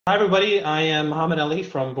Hi, everybody. I am Mohammed Ali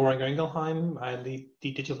from Boehringer Ingelheim. I lead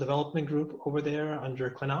the digital development group over there under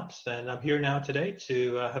ClinOps, and I'm here now today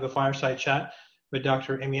to have a fireside chat with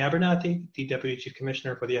Dr. Amy Abernethy, the Deputy Chief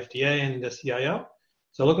Commissioner for the FDA and the CIO.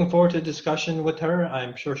 So looking forward to a discussion with her.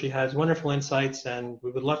 I'm sure she has wonderful insights, and we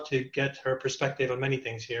would love to get her perspective on many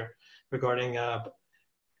things here regarding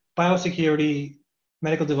biosecurity,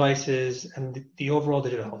 medical devices, and the overall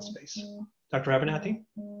digital health space. Dr. Abernethy?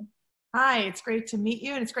 Hi, it's great to meet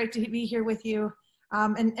you, and it's great to be here with you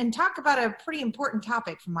and talk about a pretty important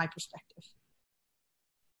topic from my perspective.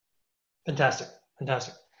 Fantastic,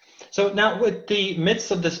 fantastic. So now with the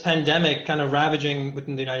midst of this pandemic kind of ravaging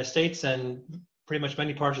within the United States and pretty much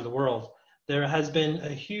many parts of the world, there has been a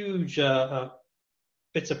huge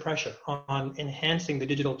bits of pressure on enhancing the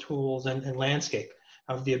digital tools and landscape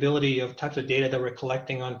of the ability of types of data that we're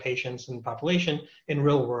collecting on patients and population in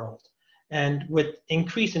real world. And with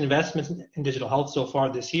increased investments in digital health so far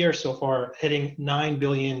this year, so far hitting $9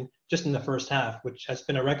 billion just in the first half, which has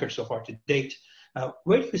been a record so far to date,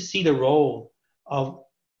 where do you see the role of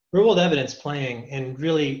real-world evidence playing in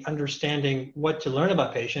really understanding what to learn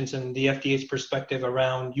about patients and the FDA's perspective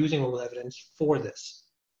around using real-world evidence for this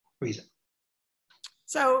reason?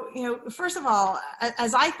 So, first of all,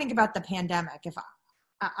 as I think about the pandemic, if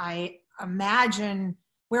I imagine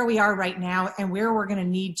where we are right now and where we're going to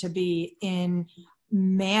need to be in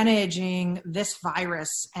managing this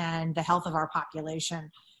virus and the health of our population,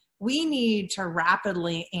 we need to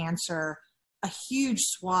rapidly answer a huge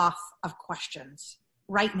swath of questions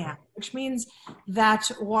right now, which means that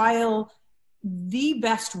while the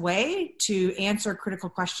best way to answer critical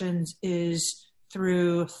questions is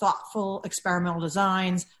through thoughtful experimental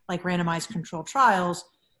designs like randomized controlled trials,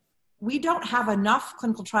 we don't have enough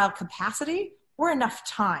clinical trial capacity or enough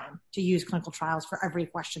time to use clinical trials for every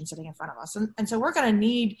question sitting in front of us. And so we're going to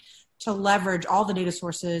need to leverage all the data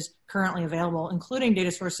sources currently available, including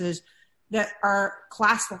data sources that are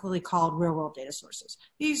classically called real-world data sources.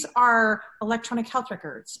 These are electronic health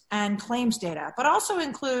records and claims data, but also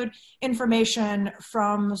include information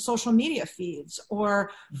from social media feeds or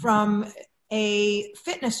from a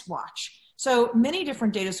fitness watch. So many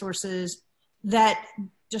different data sources that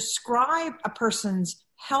describe a person's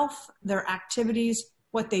health, their activities,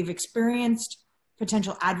 what they've experienced,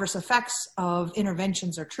 potential adverse effects of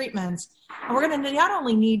interventions or treatments. And we're going to not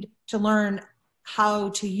only need to learn how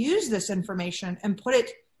to use this information and put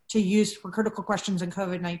it to use for critical questions in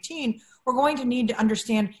COVID-19, we're going to need to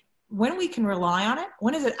understand when we can rely on it,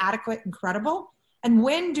 when is it adequate and credible, and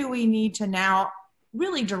when do we need to now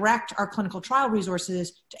really direct our clinical trial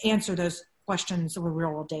resources to answer those questions where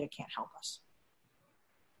real-world data can't help us.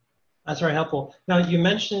 That's very helpful. Now, you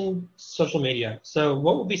mentioned social media. So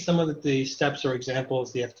what would be some of the steps or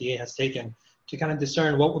examples the FDA has taken to kind of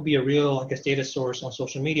discern what would be a real, data source on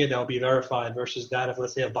social media that will be verified versus that of,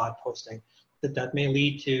 let's say, a bot posting? That may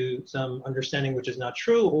lead to some understanding which is not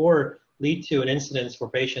true or lead to an incidence for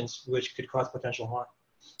patients which could cause potential harm.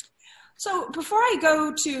 So before I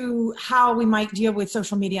go to how we might deal with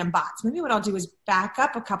social media and bots, maybe what I'll do is back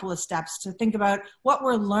up a couple of steps to think about what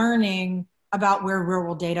we're learning about where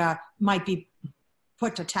real-world data might be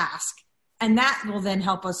put to task. And that will then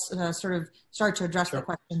help us sort of start to address the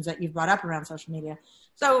questions that you've brought up around social media.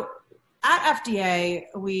 So at FDA,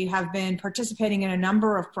 we have been participating in a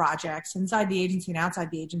number of projects inside the agency and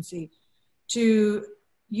outside the agency to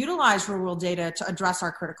utilize real-world data to address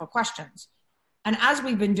our critical questions. And as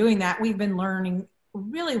we've been doing that, we've been learning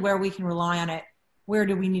really where we can rely on it, where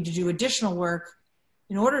do we need to do additional work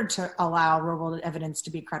in order to allow real-world evidence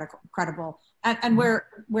to be credible, and where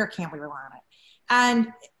can't we rely on it? And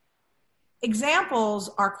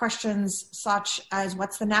examples are questions such as,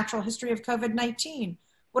 what's the natural history of COVID-19?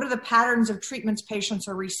 What are the patterns of treatments patients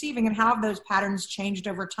are receiving, and how have those patterns changed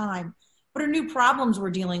over time? What are new problems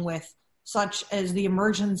we're dealing with, such as the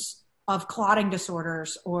emergence of clotting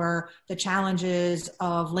disorders or the challenges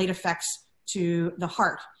of late effects to the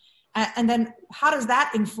heart? And then how does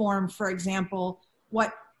that inform, for example,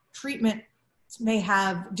 what treatments may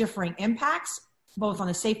have differing impacts, both on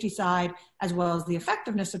the safety side as well as the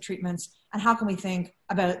effectiveness of treatments, and how can we think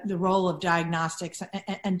about the role of diagnostics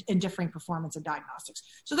and differing performance of diagnostics?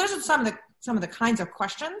 So those are some of the kinds of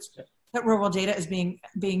questions that real-world data is being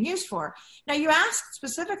used for. Now, you asked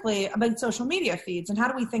specifically about social media feeds and how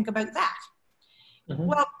do we think about that? Mm-hmm.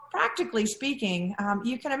 Well, practically speaking,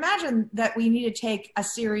 you can imagine that we need to take a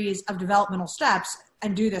series of developmental steps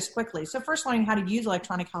and do this quickly. So first, learning how to use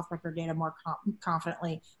electronic health record data more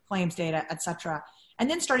confidently, claims data, et cetera, and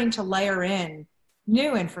then starting to layer in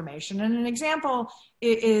new information. And an example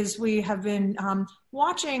is we have been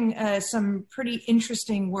watching some pretty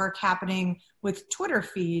interesting work happening with Twitter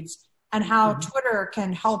feeds and how Twitter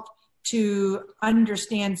can help to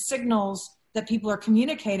understand signals that people are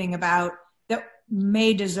communicating about that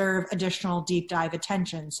may deserve additional deep dive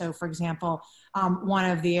attention. So for example, one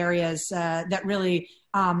of the areas that really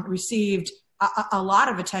received a lot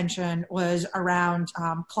of attention was around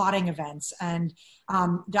clotting events. And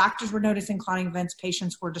doctors were noticing clotting events,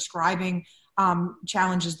 patients were describing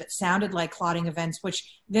challenges that sounded like clotting events,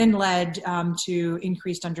 which then led to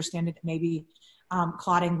increased understanding that maybe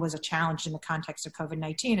clotting was a challenge in the context of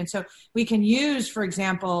COVID-19. And so we can use, for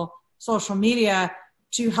example, social media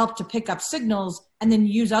to help to pick up signals and then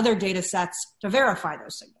use other data sets to verify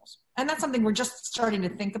those signals. And that's something we're just starting to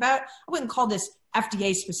think about. I wouldn't call this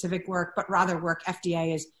FDA specific work, but rather work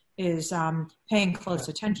FDA is paying close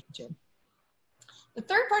attention to. The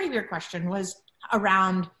third part of your question was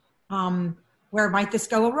around where might this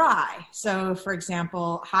go awry? So for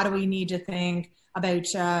example, how do we need to think about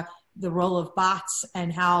the role of bots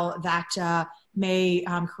and how that may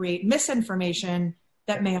create misinformation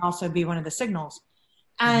that may also be one of the signals.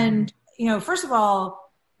 And, you know, first of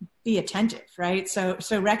all, be attentive, right? So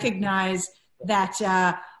recognize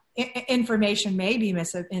that information may be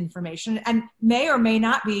misinformation and may or may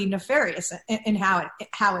not be nefarious in how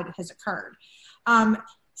it has occurred.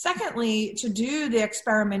 Secondly, to do the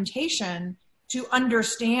experimentation to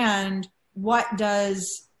understand what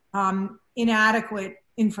does inadequate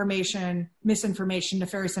information, misinformation,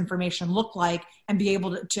 nefarious information look like, and be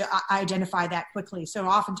able to identify that quickly. So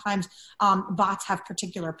oftentimes bots have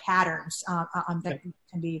particular patterns that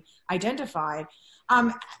can be identified.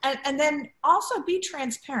 And then also be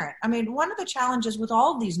transparent. I mean, one of the challenges with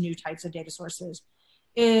all of these new types of data sources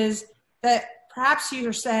is that perhaps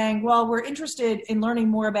you're saying, well, we're interested in learning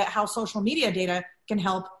more about how social media data can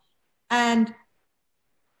help. And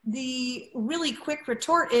the really quick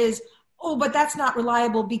retort is, oh, but that's not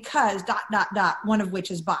reliable because ... one of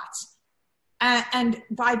which is bots. And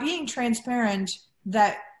by being transparent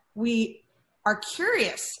that we are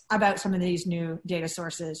curious about some of these new data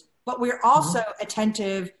sources, but we're also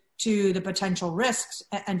attentive to the potential risks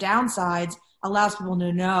and downsides, allows people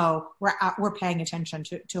to know we're paying attention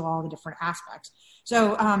to all the different aspects.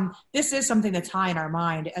 So this is something that's high in our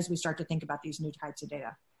mind as we start to think about these new types of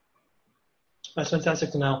data. That's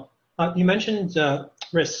fantastic to know. You mentioned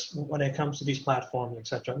risks when it comes to these platforms, et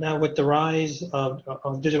cetera. Now, with the rise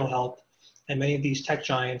of digital health and many of these tech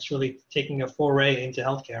giants really taking a foray into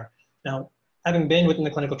healthcare. Now, having been within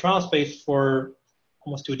the clinical trial space for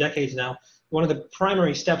almost 2 decades now, one of the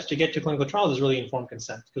primary steps to get to clinical trials is really informed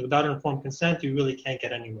consent, because without informed consent, you really can't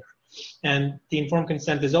get anywhere. And the informed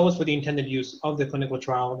consent is always for the intended use of the clinical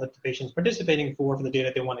trial that the patient's participating for the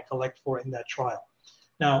data they want to collect for in that trial.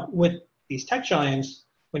 Now, with these tech giants,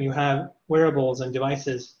 when you have wearables and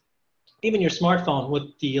devices, even your smartphone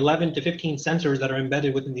with the 11 to 15 sensors that are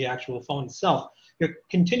embedded within the actual phone itself, you're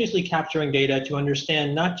continuously capturing data to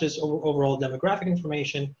understand not just overall demographic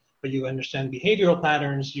information, but you understand behavioral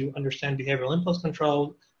patterns, you understand behavioral impulse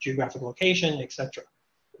control, geographic location, etc.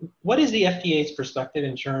 What is the FDA's perspective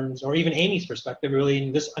in terms, or even Amy's perspective really,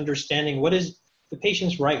 in this understanding, what is the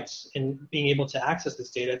patient's rights in being able to access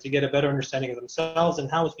this data to get a better understanding of themselves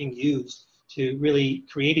and how it's being used to really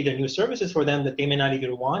create either new services for them that they may not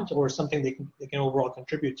even want or something they can overall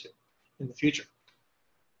contribute to in the future?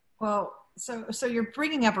 Well, so you're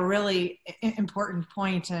bringing up a really important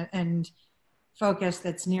point and focus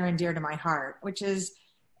that's near and dear to my heart, which is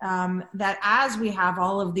that as we have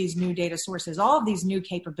all of these new data sources, all of these new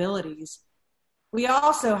capabilities, we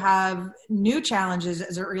also have new challenges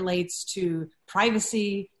as it relates to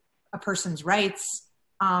privacy, a person's rights.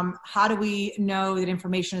 How do we know that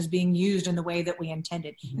information is being used in the way that we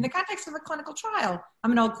intended? In the context of a clinical trial,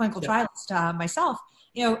 I'm an old clinical trialist myself.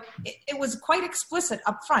 You know, it was quite explicit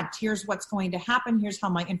up front. Here's what's going to happen. Here's how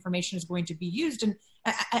my information is going to be used,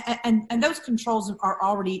 and those controls are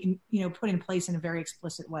already put in place in a very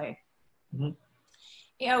explicit way. You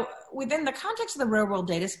know, within the context of the real world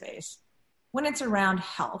data space, when it's around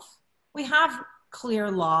health, we have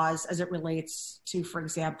clear laws as it relates to, for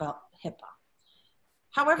example, HIPAA.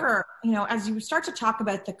 However, you know, as you start to talk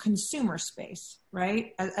about the consumer space,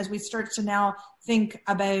 right, as we start to now think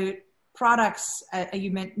about products,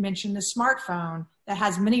 you mentioned the smartphone that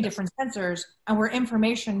has many different sensors and where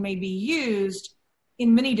information may be used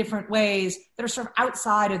in many different ways that are sort of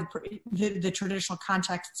outside of the traditional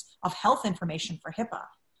contexts of health information for HIPAA.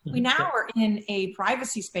 We now are in a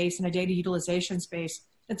privacy space and a data utilization space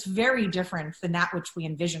that's very different than that which we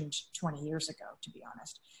envisioned 20 years ago, to be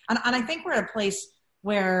honest. And I think we're at a place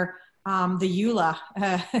where the EULA,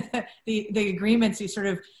 the agreements you sort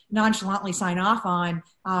of nonchalantly sign off on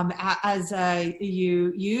as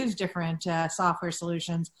you use different software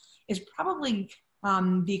solutions is probably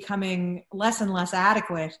becoming less and less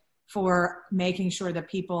adequate for making sure that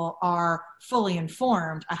people are fully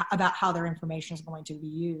informed about how their information is going to be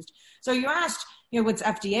used. So you asked, what's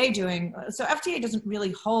FDA doing? So FDA doesn't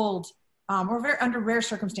really hold, under rare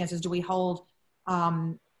circumstances do we hold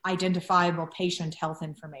identifiable patient health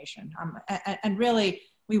information. And really,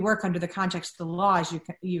 we work under the context of the law, as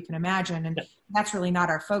you can imagine, and that's really not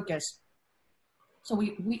our focus. So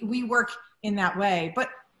we work in that way. But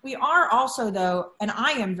we are also, though, and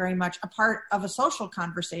I am very much a part of a social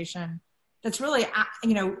conversation that's really,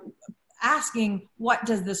 asking what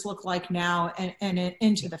does this look like now and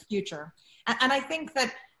into the future. And I think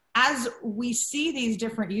that as we see these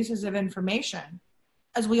different uses of information,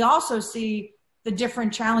 as we also see the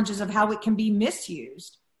different challenges of how it can be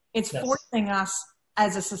misused, it's forcing us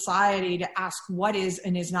as a society to ask what is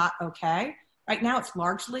and is not okay. Right now, it's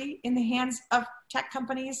largely in the hands of tech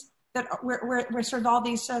companies that where sort of all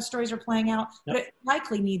these stories are playing out, but it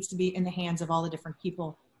likely needs to be in the hands of all the different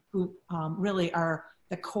people who really are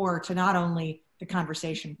the core to not only the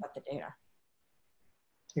conversation, but the data.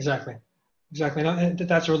 Exactly. No,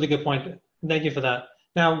 that's a really good point. Thank you for that.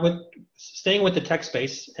 Now, staying with the tech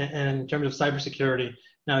space and in terms of cybersecurity,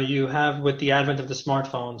 now you have, with the advent of the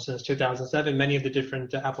smartphone since 2007, many of the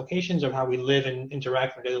different applications of how we live and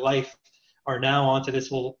interact in daily life are now onto this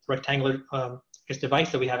little rectangular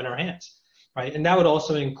device that we have in our hands, right? And that would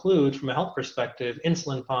also include, from a health perspective,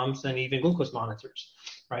 insulin pumps and even glucose monitors,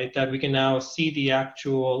 right? That we can now see the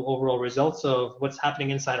actual overall results of what's happening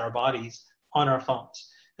inside our bodies on our phones.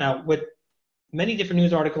 Now, with many different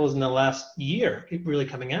news articles in the last year really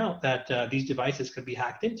coming out that these devices could be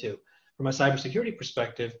hacked into, from a cybersecurity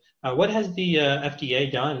perspective, what has the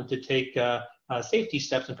FDA done to take safety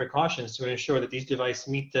steps and precautions to ensure that these devices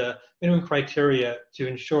meet the minimum criteria to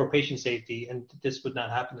ensure patient safety and this would not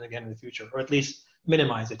happen again in the future, or at least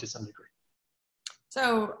minimize it to some degree?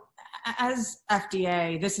 So as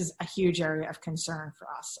FDA, this is a huge area of concern for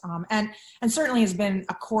us, and certainly has been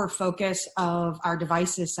a core focus of our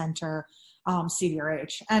Devices Center,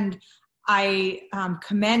 CDRH. And I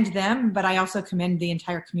commend them, but I also commend the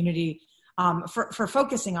entire community for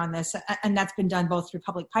focusing on this. And that's been done both through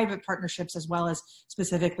public-private partnerships as well as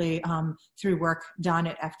specifically through work done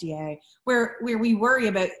at FDA, where we worry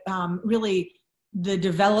about really the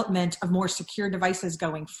development of more secure devices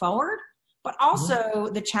going forward, but also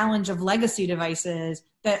the challenge of legacy devices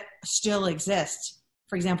that still exist.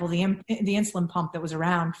 For example, the insulin pump that was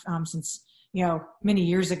around since many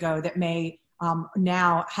years ago that may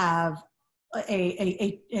now have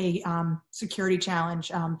a security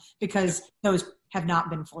challenge because those have not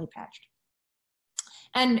been fully patched.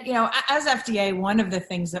 And as FDA, one of the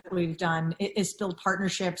things that we've done is build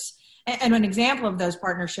partnerships, and an example of those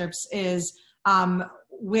partnerships is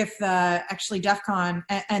with actually DEF CON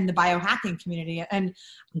and the biohacking community. And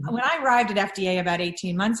when I arrived at FDA about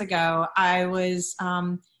 18 months ago, I was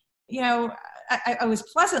I was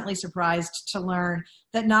pleasantly surprised to learn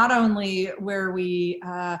that not only were we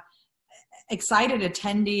excited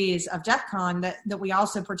attendees of DEF CON, that we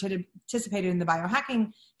also participated in the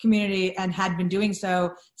biohacking community and had been doing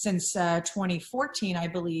so since 2014, I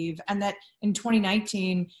believe, and that in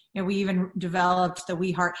 2019, we even developed the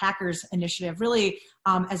We Heart Hackers initiative, really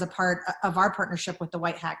as a part of our partnership with the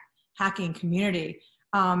White Hacking community.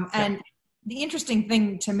 And the interesting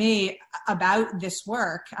thing to me about this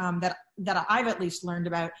work that I've at least learned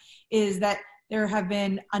about is that there have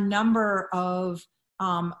been a number of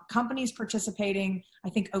companies participating, I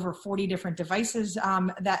think over 40 different devices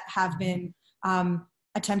that have been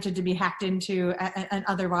attempted to be hacked into and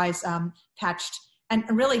otherwise patched, and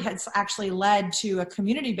really has actually led to a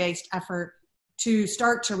community-based effort to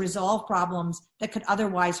start to resolve problems that could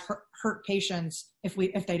otherwise hurt patients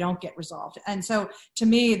if they don't get resolved. And so to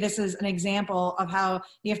me, this is an example of how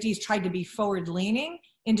the FDA's tried to be forward-leaning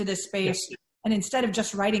into this space, and instead of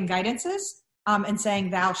just writing guidances and saying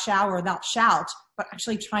thou shall or thou shalt, but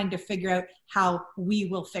actually trying to figure out how we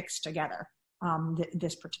will fix together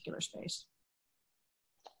this particular space.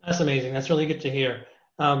 That's amazing. That's really good to hear.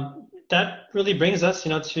 That really brings us,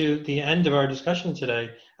 to the end of our discussion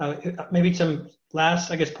today. Maybe some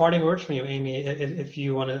last, parting words from you, Amy, if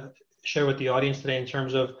you want to share with the audience today in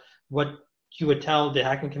terms of what you would tell the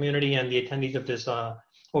hacking community and the attendees of this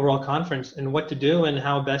overall conference and what to do and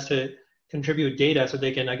how best to contribute data so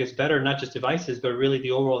they can, better not just devices, but really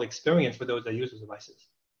the overall experience for those that use those devices.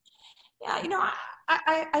 Yeah,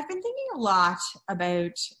 I've been thinking a lot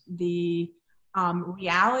about the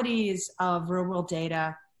realities of real-world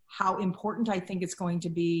data, how important I think it's going to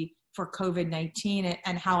be for COVID-19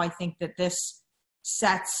 and how I think that this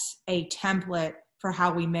sets a template for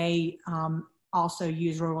how we may also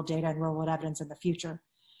use real-world data and real-world evidence in the future.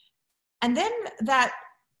 And then that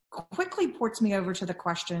quickly ports me over to the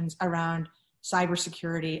questions around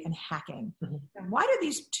cybersecurity and hacking. Mm-hmm. And why do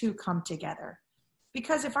these two come together?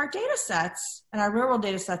 Because if our data sets and our real-world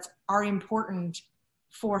data sets are important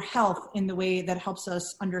for health in the way that helps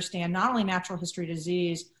us understand not only natural history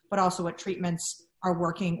disease, but also what treatments are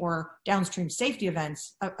working or downstream safety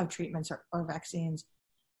events of treatments or vaccines,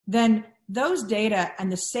 then those data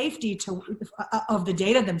and the safety of the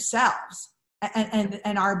data themselves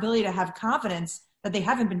and our ability to have confidence that they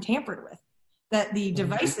haven't been tampered with, that the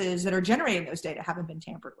devices that are generating those data haven't been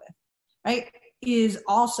tampered with, right, is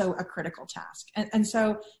also a critical task. And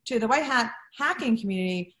so to the white hat hacking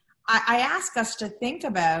community, I ask us to think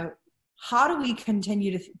about how do we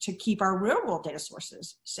continue to keep our real world data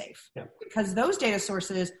sources safe? Yeah. Because those data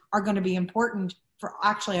sources are going to be important for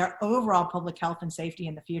actually our overall public health and safety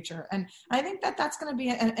in the future. And I think that that's going to be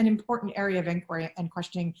an important area of inquiry and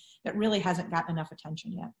questioning that really hasn't gotten enough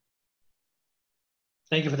attention yet.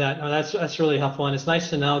 Thank you for that. That's really helpful. And it's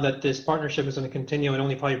nice to know that this partnership is going to continue and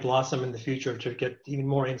only probably blossom in the future to get even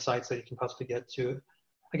more insights that you can possibly get to,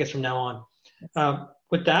 I guess, from now on.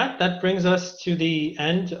 With that brings us to the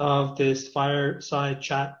end of this Fireside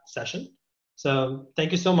chat session. So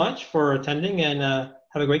thank you so much for attending and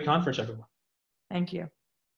have a great conference, everyone. Thank you.